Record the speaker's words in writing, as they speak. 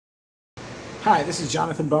Hi, this is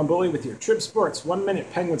Jonathan Bombulie with your TribSports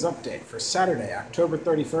 1-Minute Penguins update for Saturday, October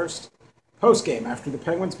 31st, postgame after the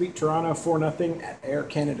Penguins beat Toronto 4-0 at Air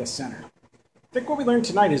Canada Centre. I think what we learned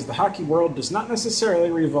tonight is the hockey world does not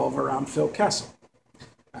necessarily revolve around Phil Kessel.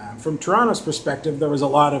 From Toronto's perspective, there was a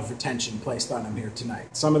lot of attention placed on him here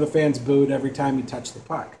tonight. Some of the fans booed every time he touched the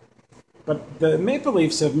puck. But the Maple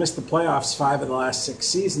Leafs have missed the playoffs 5 of the last 6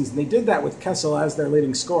 seasons, and they did that with Kessel as their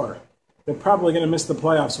leading scorer. They're probably going to miss the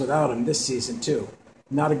playoffs without him this season, too.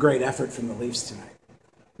 Not a great effort from the Leafs tonight.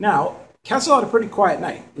 Now, Kessel had a pretty quiet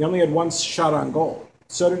night. He only had 1 shot on goal.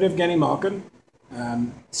 So did Evgeny Malkin.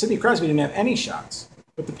 Sidney Crosby didn't have any shots.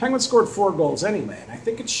 But the Penguins scored 4 goals anyway, and I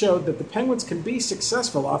think it showed that the Penguins can be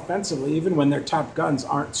successful offensively even when their top guns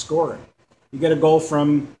aren't scoring. You get a goal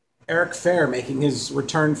from Eric Fair making his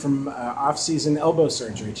return from off-season elbow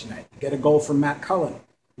surgery tonight. You get a goal from Matt Cullen.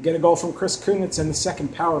 You get a goal from Chris Kunitz in the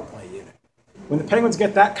second power play unit. When the Penguins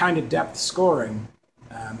get that kind of depth scoring,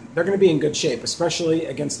 they're going to be in good shape, especially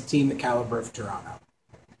against a team the caliber of Toronto.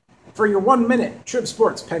 For your 1-minute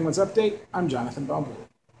TribSports Penguins update, I'm Jonathan Bombulie.